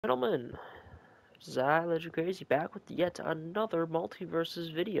Gentlemen, Legend Crazy back with yet another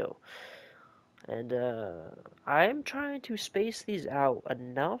MultiVersus video. And I'm trying to space these out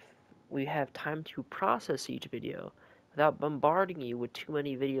enough we have time to process each video without bombarding you with too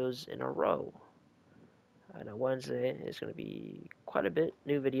many videos in a row. I know Wednesday is going to be quite a bit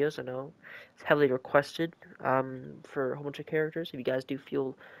new videos. I know it's heavily requested for a whole bunch of characters. If you guys do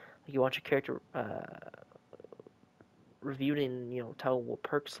feel like you want your character reviewed and tell what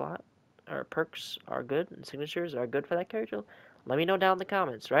perks are good and signatures are good for that character, let me know down in the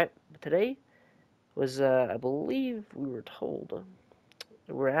comments, right? But today was I believe we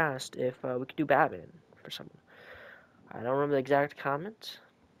were asked if we could do Batman for someone. I don't remember the exact comment,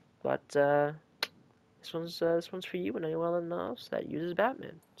 but this one's for you and anyone else that uses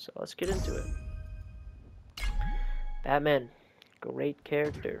Batman. So let's get into it. Batman, great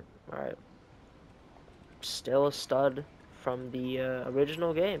character. All right, still a stud from the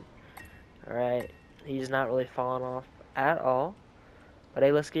original game. Alright, he's not really fallen off at all. But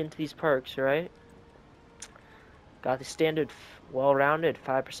hey, let's get into these perks, right? Got the standard well-rounded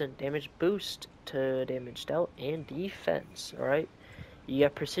 5% damage boost to damage dealt and defense, alright? You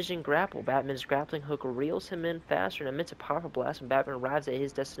got precision grapple. Batman's grappling hook reels him in faster and emits a powerful blast when Batman arrives at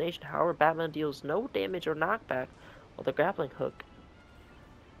his destination. However, Batman deals no damage or knockback while the grappling hook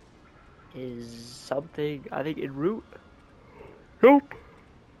is something, I think, en route. Nope.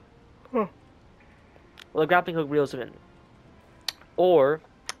 Huh. Well, the grappling hook reels him in. Or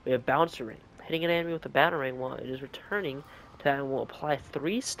we have Bouncer Ring. Hitting an enemy with a Batarang while it is returning to that will apply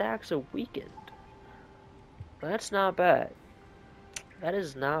 3 stacks of weakened. That's not bad. That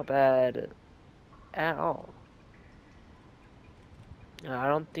is not bad at all. Now, I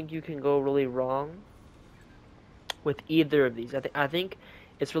don't think you can go really wrong with either of these. I think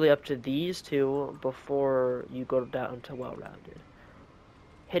it's really up to these two before you go down to well-rounded.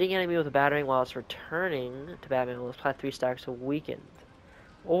 Hitting an enemy with a Batarang while it's returning to Batman will apply 3 stacks of weakened.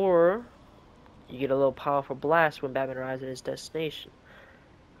 Or you get a little powerful blast when Batman arrives at his destination.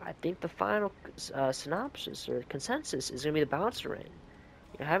 I think the final synopsis or consensus is going to be the Bouncer Ring.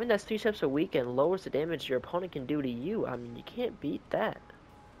 Having that 3 steps a weekend lowers the damage your opponent can do to you. I mean, you can't beat that.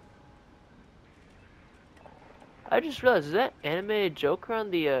 I just realized, is that animated Joker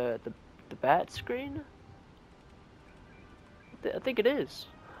on the bat screen? I think it is.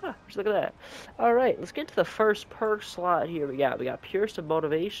 Huh, just look at that. Alright, let's get into the first perk slot here. We got Purest of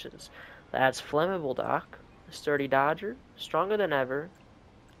Motivations. That's Flammable Doc, Sturdy Dodger, Stronger Than Ever,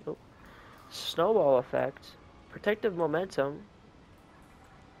 Snowball Effect, Protective Momentum,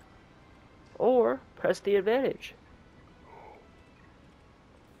 or Press the Advantage.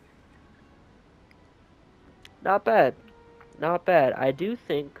 Not bad. Not bad. I do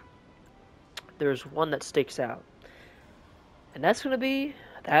think there's one that sticks out. And that's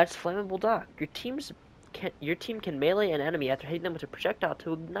Flammable Doc. Your team can melee an enemy after hitting them with a projectile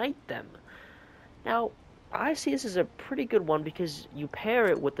to ignite them. Now, I see this as a pretty good one because you pair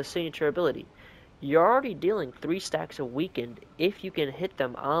it with the signature ability. You're already dealing 3 stacks of weakened if you can hit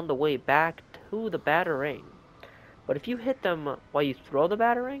them on the way back to the Batarang. But if you hit them while you throw the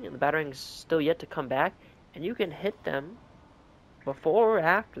Batarang and the Batarang's still yet to come back, and you can hit them before or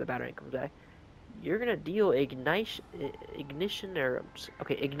after the Batarang comes back, you're gonna deal ignite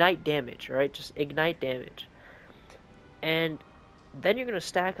damage, alright? Just ignite damage. And then you're gonna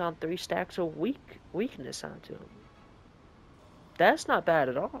stack on 3 stacks of weakness onto them. That's not bad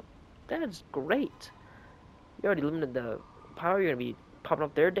at all. That's great. You already limited the power. You're gonna be popping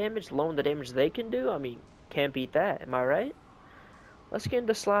up their damage, lowering the damage they can do. I mean, can't beat that. Am I right? Let's get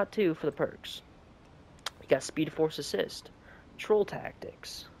into slot 2 for the perks. You got Speed Force Assist, Troll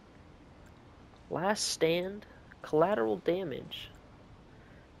Tactics, Last Stand, Collateral Damage,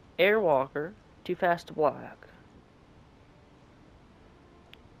 Airwalker, Too Fast to Block.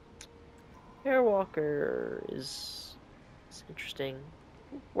 Airwalker is interesting.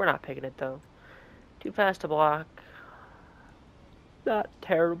 We're not picking it though. Too Fast to Block, not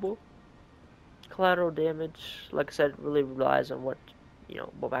terrible. Collateral Damage, like I said, really relies on what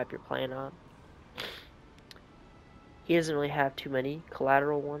map you're playing on. He doesn't really have too many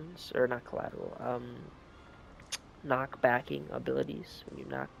collateral ones, or not collateral, knock-backing abilities when you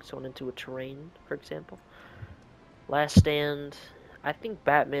knock someone into a terrain, for example. Last Stand, I think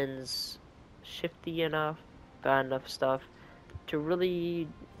Batman's shifty enough, got enough stuff to really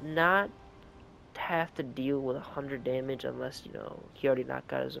not have to deal with 100 damage unless, he already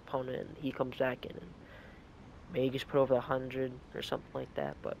knocked out his opponent and he comes back in and maybe just put over 100 or something like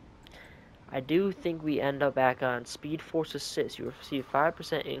that, but I do think we end up back on Speed Force Assist. You receive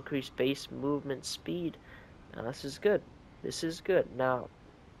 5% increased base movement speed. Now, this is good. This is good. Now,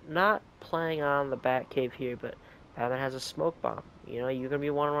 not playing on the Batcave here, but Batman has a smoke bomb. You know, you're gonna be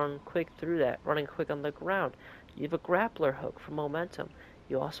want to run quick through that, running quick on the ground. You have a grappler hook for momentum.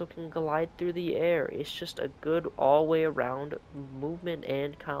 You also can glide through the air. It's just a good all way around movement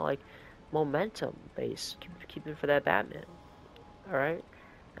and kind of like momentum base. Keep it for that Batman. All right.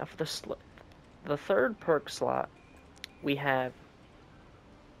 Now for the third perk slot, we have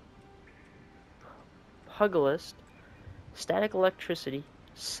Pugilist, Static Electricity,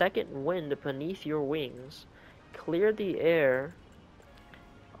 Second Wind Beneath Your Wings, Clear the Air,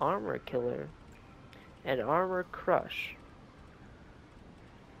 Armor Killer, and Armor Crush.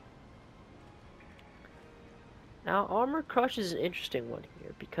 Now, Armor Crush is an interesting one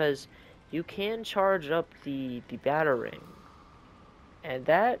here because you can charge up the Batarang, and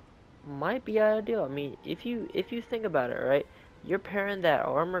that might be ideal. I mean, if you think about it, right, you're pairing that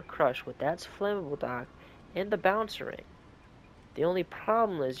Armor Crush with that Flammable Dock and the Bouncer Ring. The only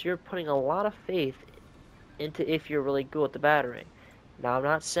problem is you're putting a lot of faith into if you're really good with the Batarang. Now, I'm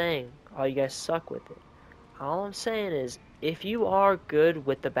not saying all you guys suck with it. All I'm saying is if you are good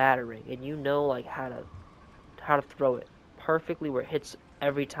with the Batarang and you know like how to throw it perfectly where it hits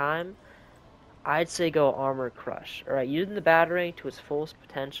every time, I'd say go Armor Crush. Alright, using the Batarang to its fullest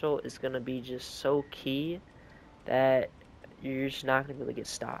potential is going to be just so key that you're just not going to be able to get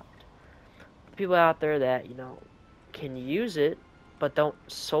stopped. People out there that, you know, can use it, but don't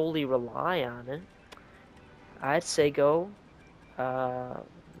solely rely on it, I'd say go,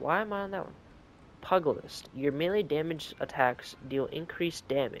 why am I on that one? Pugilist. Your melee damage attacks deal increased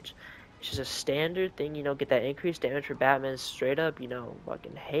damage. It's just a standard thing, you know, get that increased damage for Batman straight up, you know,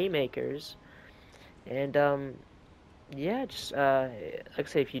 fucking haymakers. And, yeah, just, like I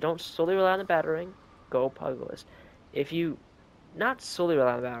say, if you don't solely rely on the Batarang, go Pugilist. If you, not solely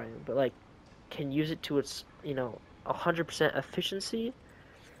rely on the Batarang, but, like, can use it to its, you know, 100% efficiency,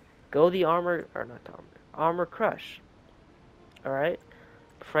 go the Armor, or not the Armor Crush. Alright?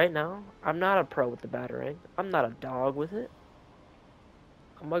 For right now, I'm not a pro with the Batarang. I'm not a dog with it.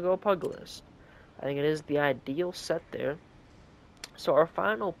 I'm gonna go Pugilist. I think it is the ideal set there. So our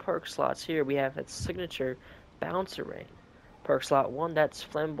final perk slots here, we have its signature Bouncer Ring. Perk slot 1, that's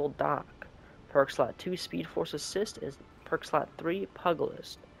Flammable Dock. Perk slot 2, Speed Force Assist. Is perk slot 3,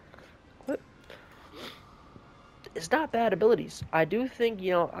 Pugilist. It's not bad abilities. I do think,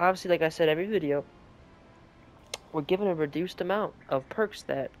 you know, obviously, like I said every video, we're given a reduced amount of perks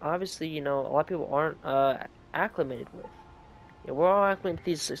that obviously, you know, a lot of people aren't acclimated with. You know, we're all acclimated to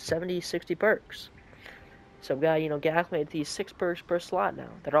these 70, 60 perks. So we gotta, you know, get acclimated to these 6 perks per slot now.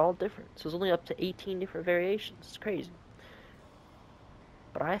 They're all different. So it's only up to 18 different variations. It's crazy.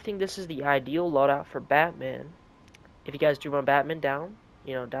 But I think this is the ideal loadout for Batman. If you guys do run Batman down,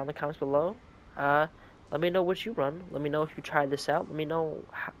 you know, down in the comments below, let me know what you run. Let me know if you tried this out. Let me know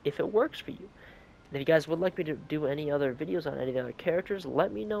if it works for you. And if you guys would like me to do any other videos on any of the other characters,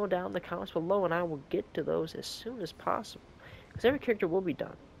 let me know down in the comments below, and I will get to those as soon as possible. Because every character will be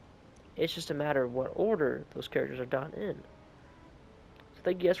done. It's just a matter of what order those characters are done in. So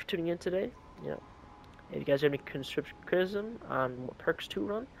thank you guys for tuning in today. You know, if you guys have any constructive criticism on what perks to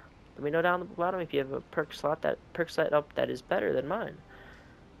run, let me know down at the bottom if you have a perk set up that is better than mine.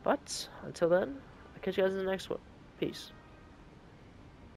 But until then, I'll catch you guys in the next one. Peace.